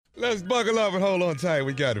Let's buckle up and hold on tight.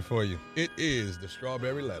 We got it for you. It is the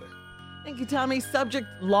Strawberry Letter. Thank you, Tommy. Subject,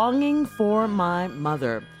 longing for my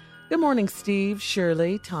mother. Good morning, Steve,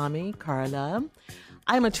 Shirley, Tommy, Carla.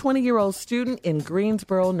 I'm a 20-year-old student in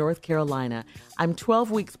Greensboro, North Carolina. I'm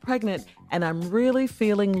 12 weeks pregnant, and I'm really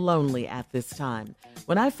feeling lonely at this time.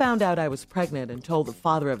 When I found out I was pregnant and told the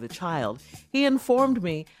father of the child, he informed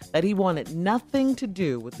me that he wanted nothing to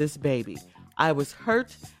do with this baby. I was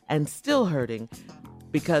hurt and still hurting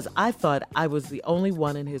because I thought I was the only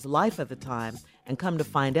one in his life at the time, and come to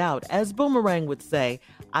find out, as Boomerang would say,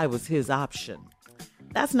 I was his option.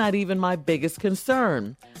 That's not even my biggest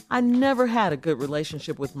concern. I never had a good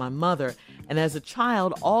relationship with my mother, and as a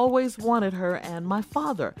child, always wanted her and my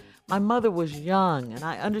father. My mother was young, and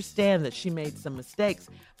I understand that she made some mistakes,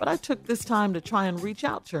 but I took this time to try and reach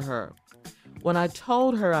out to her. When I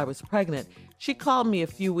told her I was pregnant, she called me a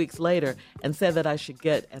few weeks later and said that I should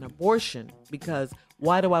get an abortion because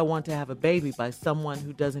why do I want to have a baby by someone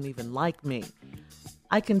who doesn't even like me?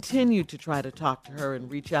 I continued to try to talk to her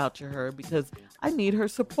and reach out to her because I need her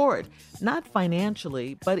support, not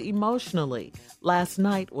financially, but emotionally. Last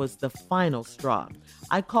night was the final straw.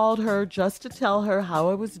 I called her just to tell her how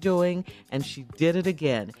I was doing, and she did it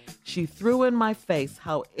again. She threw in my face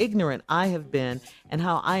how ignorant I have been and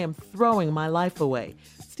how I am throwing my life away.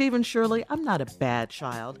 Stephen Shirley, I'm not a bad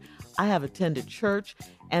child. I have attended church,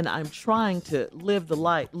 and I'm trying to live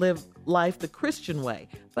life the Christian way,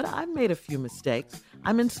 but I've made a few mistakes.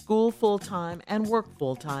 I'm in school full-time and work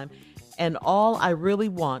full-time, and all I really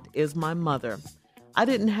want is my mother. I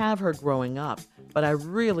didn't have her growing up, but I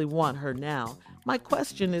really want her now. My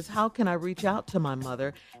question is, how can I reach out to my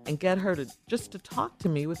mother and get her to just to talk to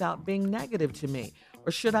me without being negative to me?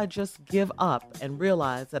 Or should I just give up and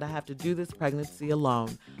realize that I have to do this pregnancy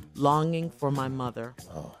alone, longing for my mother?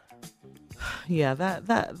 Oh. Yeah,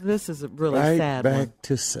 this is a really right sad back one.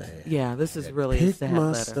 to sad. Yeah, this is really a Picked sad letter.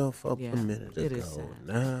 myself up Yeah, a minute ago. it is sad.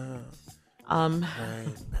 Now,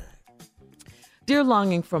 right back. Dear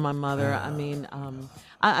longing for my mother,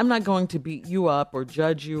 I'm not going to beat you up or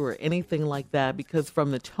judge you or anything like that, because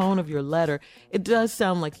from the tone of your letter, it does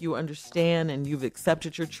sound like you understand and you've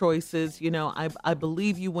accepted your choices. You know, I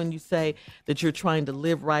believe you when you say that you're trying to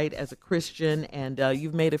live right as a Christian, and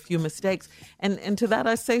you've made a few mistakes. And to that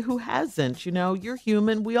I say, who hasn't? You know, you're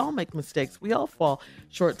human. We all make mistakes. We all fall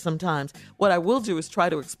short sometimes. What I will do is try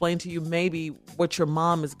to explain to you maybe what your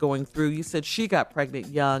mom is going through. You said she got pregnant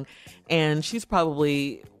young, and she's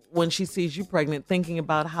probably, when she sees you pregnant, thinking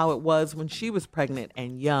about how it was when she was pregnant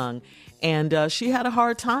and young. And she had a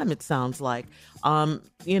hard time, it sounds like.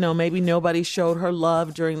 Maybe nobody showed her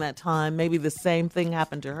love during that time. Maybe the same thing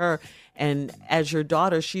happened to her. And as your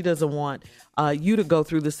daughter, she doesn't want you to go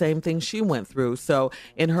through the same thing she went through. So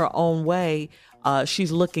in her own way,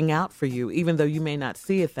 she's looking out for you, even though you may not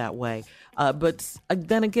see it that way. But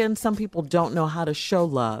then again, some people don't know how to show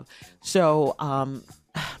love. So,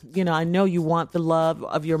 I know you want the love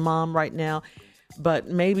of your mom right now, but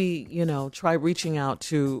maybe, try reaching out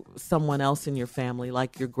to someone else in your family,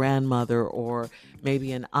 like your grandmother or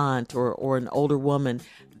maybe an aunt or an older woman,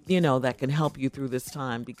 that can help you through this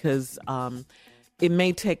time, because it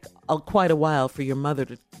may take quite a while for your mother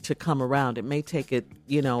to come around. It may take it,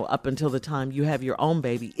 up until the time you have your own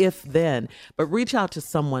baby, if then. But reach out to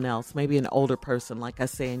someone else, maybe an older person, like I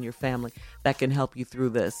say, in your family, that can help you through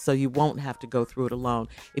this, so you won't have to go through it alone.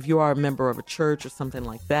 If you are a member of a church or something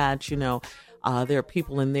like that, there are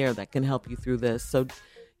people in there that can help you through this. So,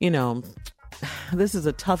 this is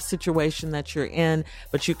a tough situation that you're in,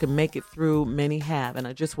 but you can make it through. Many have, and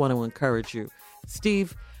I just want to encourage you.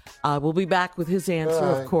 Steve, we'll be back with his answer,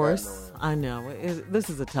 of course. I know. This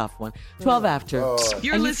is a tough one. 12 after.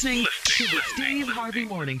 You're listening to the Steve Harvey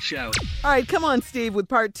Morning Show. All right, come on, Steve, with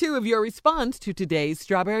part 2 of your response to today's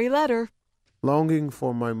Strawberry Letter. Longing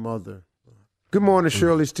for my mother. Good morning,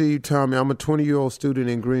 Shirley, Steve, Tommy. I'm a 20-year-old student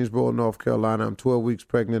in Greensboro, North Carolina. I'm 12 weeks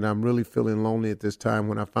pregnant. I'm really feeling lonely at this time.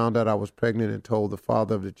 When I found out I was pregnant and told the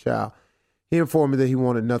father of the child, he informed me that he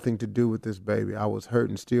wanted nothing to do with this baby. I was hurt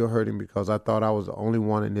and still hurting because I thought I was the only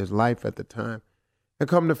one in his life at the time. And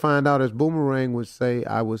come to find out, as Boomerang would say,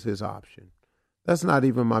 I was his option. That's not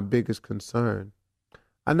even my biggest concern.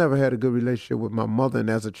 I never had a good relationship with my mother, and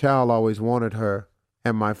as a child, I always wanted her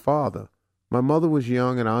and my father. My mother was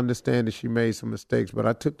young, and I understand that she made some mistakes, but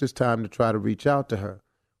I took this time to try to reach out to her.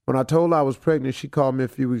 When I told her I was pregnant, she called me a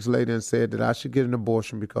few weeks later and said that I should get an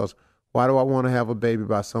abortion because why do I want to have a baby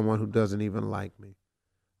by someone who doesn't even like me?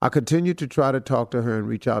 I continued to try to talk to her and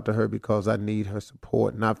reach out to her because I need her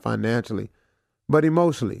support, not financially, but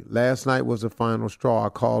emotionally. Last night was the final straw. I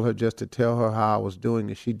called her just to tell her how I was doing,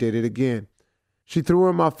 and she did it again. She threw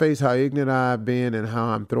in my face how ignorant I have been and how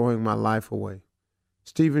I'm throwing my life away.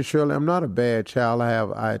 Steve and Shirley, I'm not a bad child.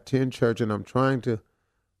 I attend church and I'm trying to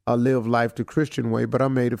live life the Christian way, but I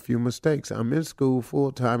made a few mistakes. I'm in school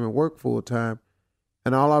full time and work full time,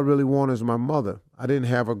 and all I really want is my mother. I didn't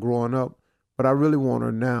have her growing up, but I really want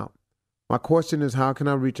her now. My question is, how can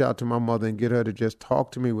I reach out to my mother and get her to just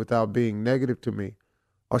talk to me without being negative to me?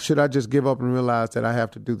 Or should I just give up and realize that I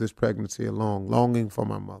have to do this pregnancy alone, longing for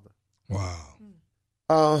my mother?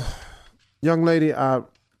 Wow. Young lady,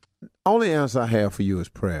 only answer I have for you is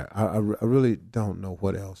prayer. I really don't know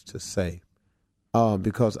what else to say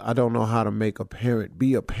because I don't know how to make a parent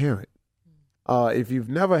be a parent. If you've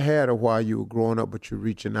never had her while you were growing up, but you're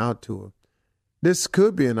reaching out to her, this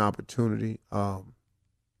could be an opportunity,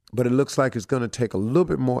 but it looks like it's going to take a little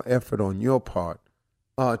bit more effort on your part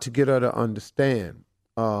to get her to understand.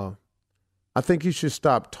 I think you should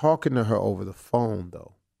stop talking to her over the phone,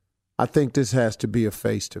 though. I think this has to be a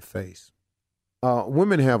face-to-face.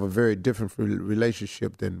 Women have a very different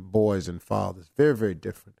relationship than boys and fathers. Very, very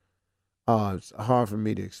different. It's hard for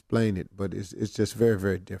me to explain it, but it's just very,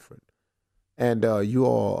 very different. And you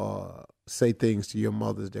all say things to your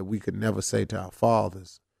mothers that we could never say to our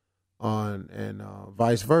fathers, and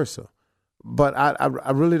vice versa. But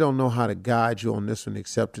I really don't know how to guide you on this one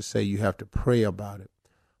except to say you have to pray about it.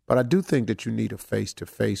 But I do think that you need a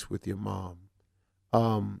face-to-face with your mom.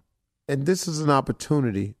 And this is an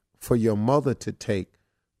opportunity for your mother to take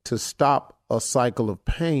to stop a cycle of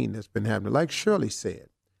pain that's been happening. Like Shirley said,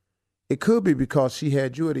 it could be because she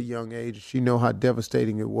had you at a young age. She know how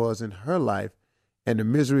devastating it was in her life and the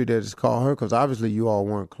misery that it's caused her, because obviously you all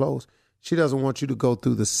weren't close. She doesn't want you to go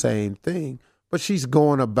through the same thing, but she's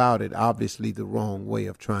going about it obviously the wrong way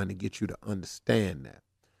of trying to get you to understand that.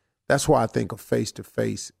 That's why I think a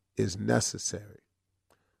face-to-face is necessary.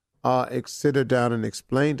 Sit her down and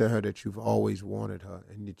explain to her that you've always wanted her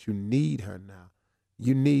and that you need her now.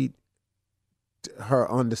 You need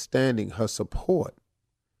her understanding, her support.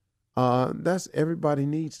 That's everybody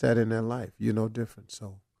needs that in their life. You're no different.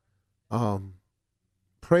 So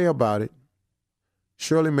pray about it.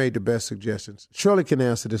 Shirley made the best suggestions. Shirley can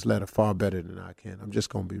answer this letter far better than I can. I'm just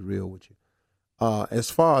going to be real with you.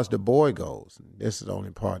 As far as the boy goes, this is the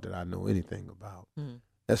only part that I know anything about.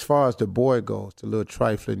 As far as the boy goes, the little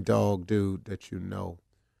trifling dog dude that you know,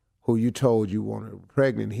 who you told you wanted her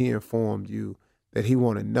pregnant, he informed you that he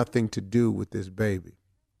wanted nothing to do with this baby.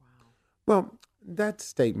 Wow. Well, that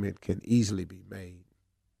statement can easily be made.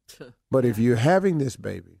 But if you're having this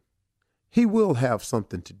baby, he will have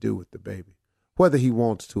something to do with the baby, whether he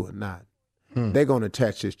wants to or not. They're going to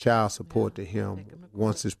attach his child support to him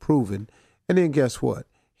once it's proven. And then guess what?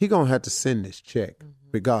 He's going to have to send this check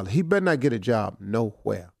regardless. He better not get a job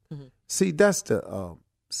nowhere. See, that's the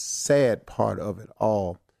sad part of it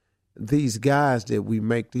all. These guys that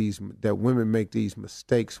women make these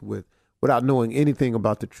mistakes with without knowing anything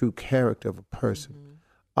about the true character of a person.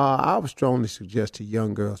 I would strongly suggest to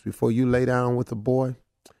young girls, before you lay down with a boy,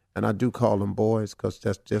 and I do call them boys because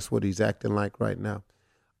that's just what he's acting like right now.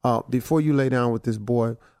 Before you lay down with this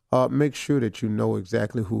boy, make sure that you know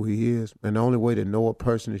exactly who he is. And the only way to know a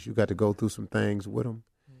person is you got to go through some things with him.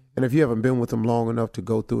 And if you haven't been with him long enough to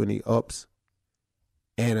go through any ups,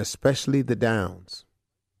 and especially the downs,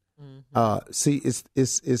 see,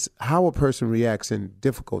 it's how a person reacts in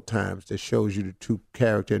difficult times that shows you the true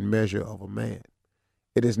character and measure of a man.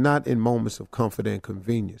 It is not in moments of comfort and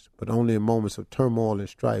convenience, but only in moments of turmoil and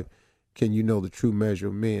strife can you know the true measure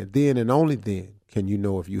of men. Then and only then can you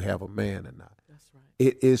know if you have a man or not. That's right.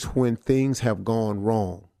 It is when things have gone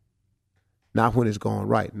wrong, not when it's gone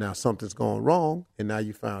right. Now something's gone wrong, and now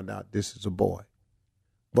you found out this is a boy.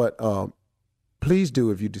 But please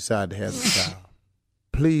do, if you decide to have a child,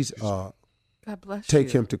 please God bless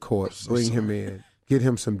take him to court, bring him in, get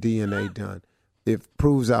him some DNA done. It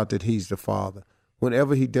proves out that he's the father.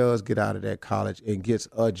 Whenever he does get out of that college and gets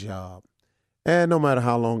a job, and no matter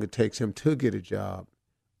how long it takes him to get a job,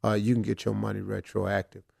 you can get your money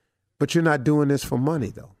retroactive. But you're not doing this for money,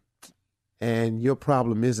 though. And your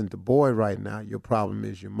problem isn't the boy right now. Your problem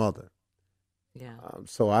is your mother. Yeah.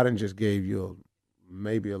 So I done just gave you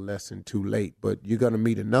maybe a lesson too late, but you're going to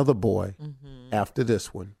meet another boy after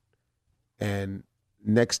this one. And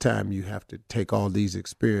next time you have to take all these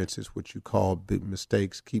experiences, which you call big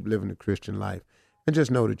mistakes, keep living the Christian life. And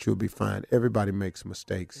just know that you'll be fine. Everybody makes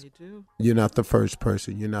mistakes. They do. You're not the first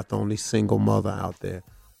person. You're not the only single mother out there.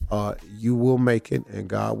 You will make it, and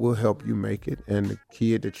God will help you make it. And the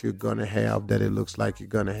kid that you're going to have, that it looks like you're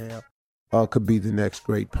going to have, could be the next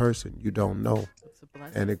great person. You don't know.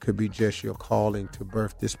 And it could be just your calling to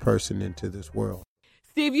birth this person into this world.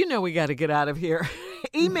 Steve, you know we got to get out of here.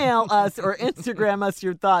 Email us or Instagram us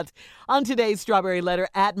your thoughts on today's Strawberry Letter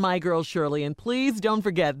at My Girl Shirley. And please don't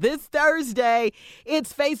forget, this Thursday,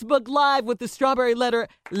 it's Facebook Live with the Strawberry Letter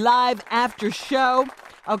live after show.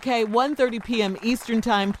 Okay, 1:30 p.m. Eastern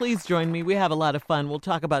Time. Please join me. We have a lot of fun. We'll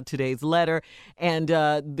talk about today's letter and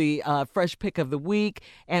the fresh pick of the week,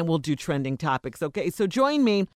 and we'll do trending topics. Okay, so join me